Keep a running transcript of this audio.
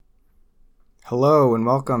Hello and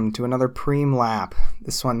welcome to another Preem Lap.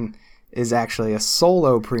 This one is actually a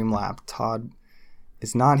solo Preem Lap. Todd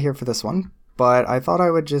is not here for this one, but I thought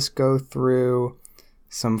I would just go through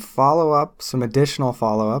some additional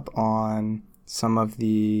follow-up on some of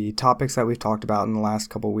the topics that we've talked about in the last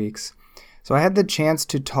couple weeks. So I had the chance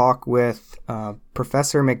to talk with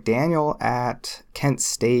Professor McDaniel at Kent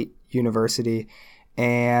State University,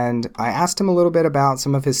 and I asked him a little bit about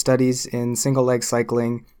some of his studies in single-leg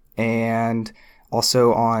cycling and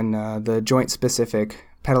also on the joint-specific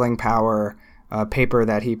pedaling power paper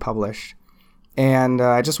that he published. And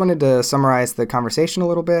I just wanted to summarize the conversation a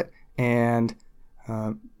little bit and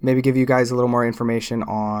maybe give you guys a little more information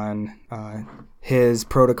on his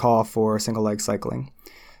protocol for single-leg cycling.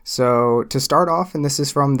 So to start off, and this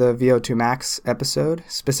is from the VO2 Max episode,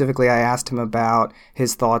 specifically I asked him about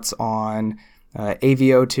his thoughts on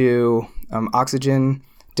AVO2 oxygen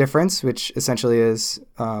difference, which essentially is,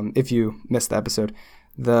 if you missed the episode,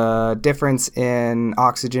 the difference in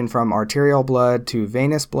oxygen from arterial blood to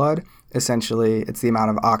venous blood. Essentially, it's the amount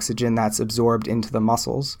of oxygen that's absorbed into the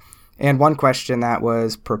muscles. And one question that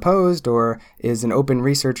was proposed or is an open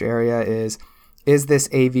research area is this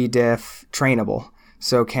AV diff trainable?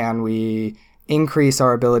 So can we increase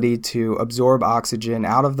our ability to absorb oxygen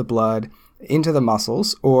out of the blood into the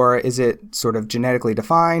muscles, or is it sort of genetically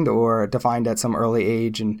defined or defined at some early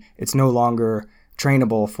age and it's no longer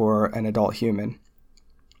trainable for an adult human?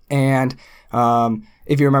 And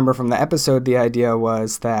if you remember from the episode, the idea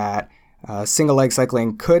was that single-leg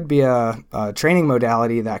cycling could be a training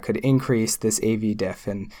modality that could increase this AV diff,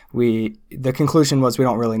 and the conclusion was we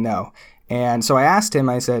don't really know. And so I asked him,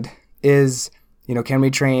 I said, can we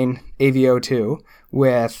train AVO2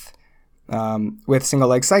 with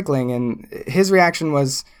single-leg cycling? And his reaction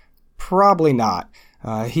was probably not.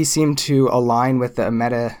 He seemed to align with the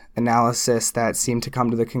meta-analysis that seemed to come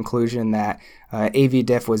to the conclusion that AV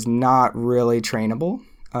diff was not really trainable.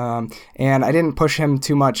 And I didn't push him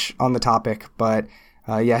too much on the topic, but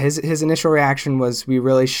his initial reaction was we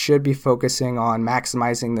really should be focusing on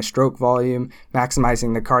maximizing the stroke volume,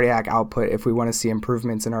 maximizing the cardiac output if we want to see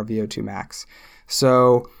improvements in our VO2 max.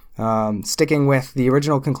 So sticking with the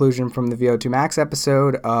original conclusion from the VO2 Max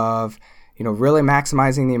episode of, really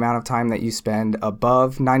maximizing the amount of time that you spend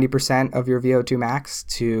above 90% of your VO2 max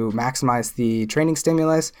to maximize the training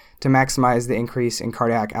stimulus, to maximize the increase in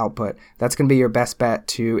cardiac output. That's going to be your best bet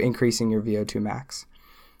to increasing your VO2 max.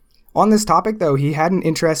 On this topic, though, he had an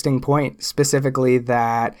interesting point, specifically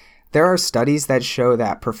that there are studies that show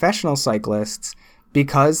that professional cyclists,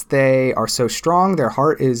 because they are so strong, their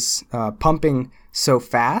heart is pumping so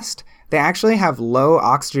fast, they actually have low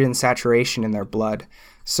oxygen saturation in their blood.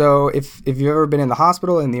 So if you've ever been in the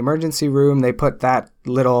hospital, in the emergency room, they put that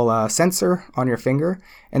little sensor on your finger,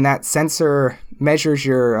 and that sensor measures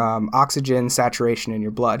your oxygen saturation in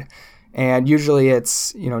your blood. And usually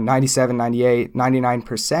it's 97, 98,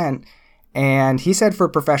 99%. And he said for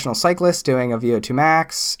professional cyclists doing a VO2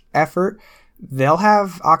 max effort, they'll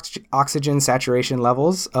have oxygen saturation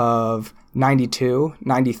levels of 92,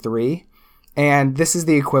 93. And this is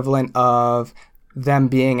the equivalent of them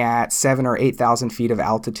being at 7,000 or 8,000 feet of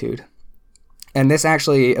altitude. And this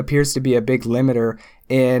actually appears to be a big limiter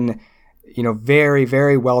in, very,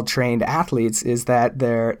 very well-trained athletes, is that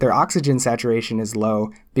their oxygen saturation is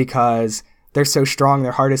low because they're so strong,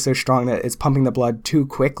 their heart is so strong that it's pumping the blood too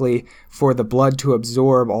quickly for the blood to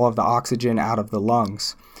absorb all of the oxygen out of the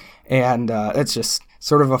lungs. And it's just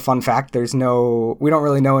sort of a fun fact. We don't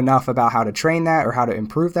really know enough about how to train that or how to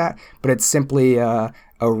improve that, but it's simply a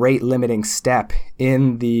rate limiting step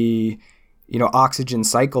in the oxygen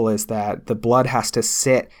cycle, is that the blood has to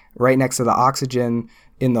sit right next to the oxygen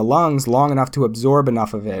in the lungs long enough to absorb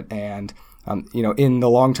enough of it. And in the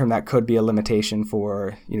long term, that could be a limitation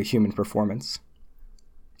for human performance.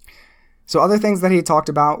 So other things that he talked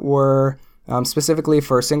about were specifically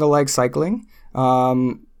for single leg cycling.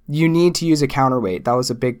 You need to use a counterweight. That was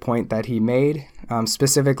a big point that he made.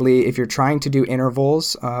 Specifically, if you're trying to do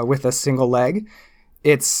intervals with a single leg,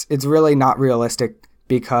 it's really not realistic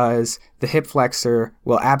because the hip flexor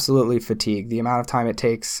will absolutely fatigue. The amount of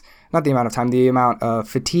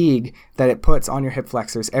fatigue that it puts on your hip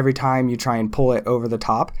flexors every time you try and pull it over the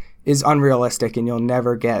top is unrealistic, and you'll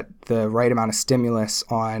never get the right amount of stimulus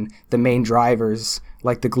on the main drivers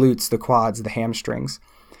like the glutes, the quads, the hamstrings.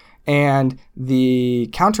 And the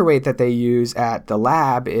counterweight that they use at the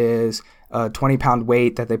lab is a 20-pound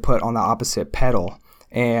weight that they put on the opposite pedal.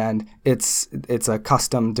 And it's a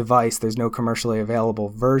custom device. There's no commercially available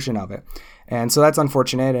version of it. And so that's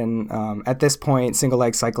unfortunate. And at this point, single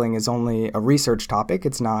leg cycling is only a research topic.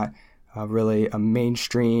 It's not really a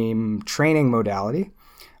mainstream training modality.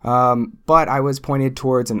 But I was pointed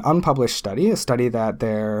towards an unpublished study, a study that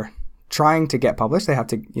they're trying to get published. They have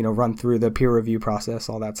to, run through the peer review process,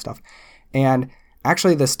 all that stuff. And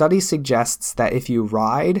actually, the study suggests that if you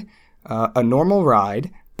ride a normal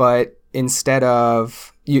ride, but instead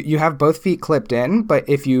of, you have both feet clipped in, but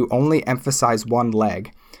if you only emphasize one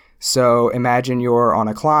leg. So imagine you're on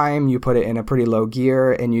a climb, you put it in a pretty low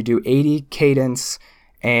gear, and you do 80 cadence,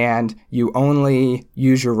 and you only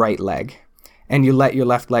use your right leg. And you let your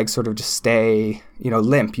left leg sort of just stay,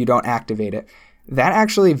 limp. You don't activate it. That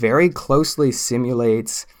actually very closely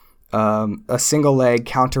simulates a single leg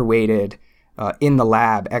counterweighted in the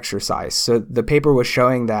lab exercise. So the paper was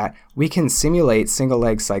showing that we can simulate single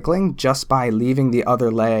leg cycling just by leaving the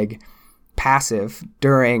other leg passive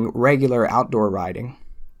during regular outdoor riding.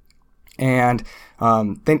 And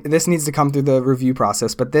this needs to come through the review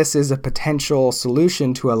process, but this is a potential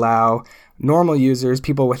solution to allow normal users,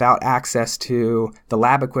 people without access to the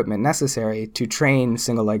lab equipment necessary to train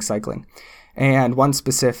single leg cycling. And one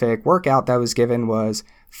specific workout that was given was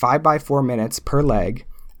 5x4 minutes per leg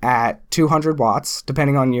at 200 watts.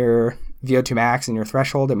 Depending on your VO2 max and your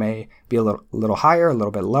threshold, it may be a little higher, a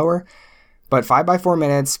little bit lower, but 5x4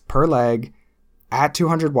 minutes per leg at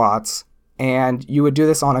 200 watts. And you would do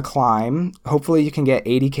this on a climb. Hopefully you can get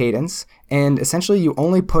 80 cadence. And essentially you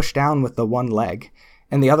only push down with the one leg,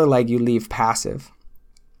 and the other leg you leave passive.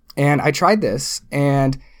 And I tried this,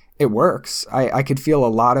 and it works. I could feel a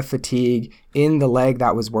lot of fatigue in the leg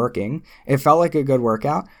that was working. It felt like a good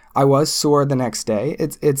workout. I was sore the next day.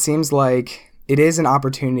 It seems like it is an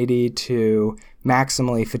opportunity to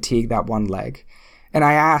maximally fatigue that one leg. And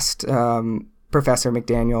I asked Professor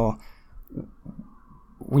McDaniel,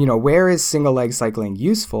 where is single leg cycling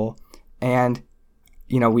useful? And,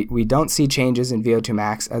 we don't see changes in VO2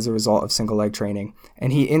 max as a result of single leg training.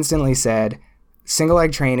 And he instantly said, single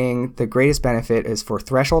leg training, the greatest benefit is for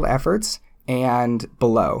threshold efforts and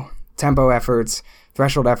below, tempo efforts,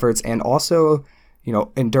 threshold efforts, and also,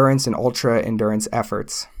 endurance and ultra endurance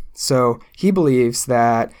efforts. So he believes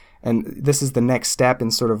that, and this is the next step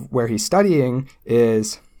in sort of where he's studying,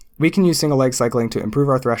 is we can use single leg cycling to improve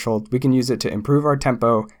our threshold. We can use it to improve our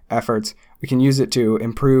tempo efforts. We can use it to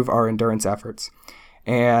improve our endurance efforts.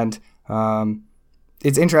 And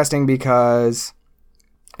it's interesting because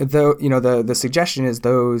though, the suggestion is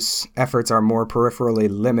those efforts are more peripherally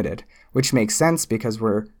limited, which makes sense because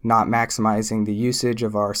we're not maximizing the usage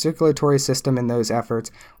of our circulatory system in those efforts.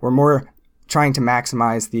 We're more trying to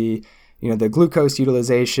maximize the glucose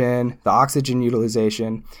utilization, the oxygen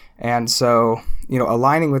utilization. And so,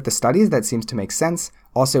 aligning with the studies, that seems to make sense.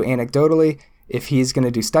 Also, anecdotally, if he's going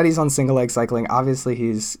to do studies on single leg cycling, obviously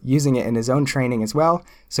he's using it in his own training as well.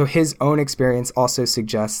 So his own experience also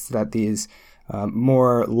suggests that these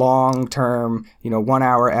more long-term, 1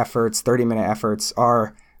 hour efforts, 30-minute efforts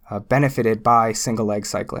are benefited by single leg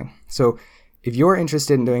cycling. So if you're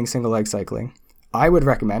interested in doing single leg cycling, I would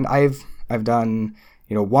recommend, I've done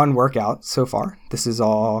one workout so far. This is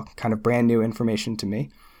all kind of brand new information to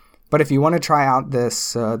me. But if you want to try out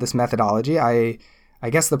this methodology, I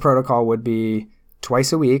guess the protocol would be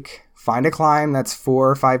twice a week, find a climb that's 4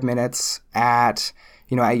 or 5 minutes at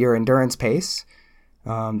your endurance pace,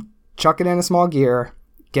 chuck it in a small gear,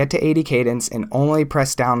 get to 80 cadence, and only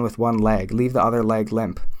press down with one leg, leave the other leg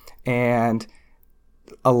limp, and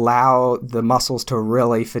allow the muscles to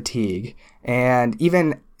really fatigue. And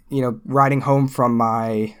even riding home from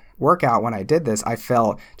my workout when I did this, I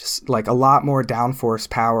felt just like a lot more downforce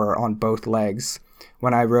power on both legs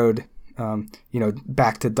when I rode,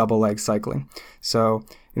 back to double leg cycling. So,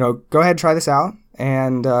 go ahead, try this out,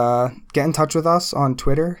 and get in touch with us on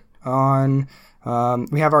Twitter.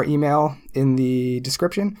 We have our email in the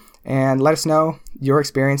description, and let us know your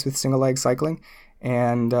experience with single leg cycling.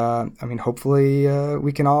 And hopefully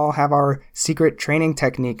we can all have our secret training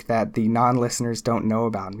technique that the non-listeners don't know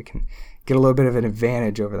about, and we can get a little bit of an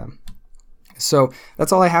advantage over them. So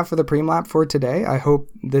that's all I have for the Preem Lap for today. I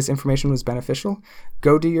hope this information was beneficial.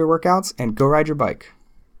 Go do your workouts and go ride your bike.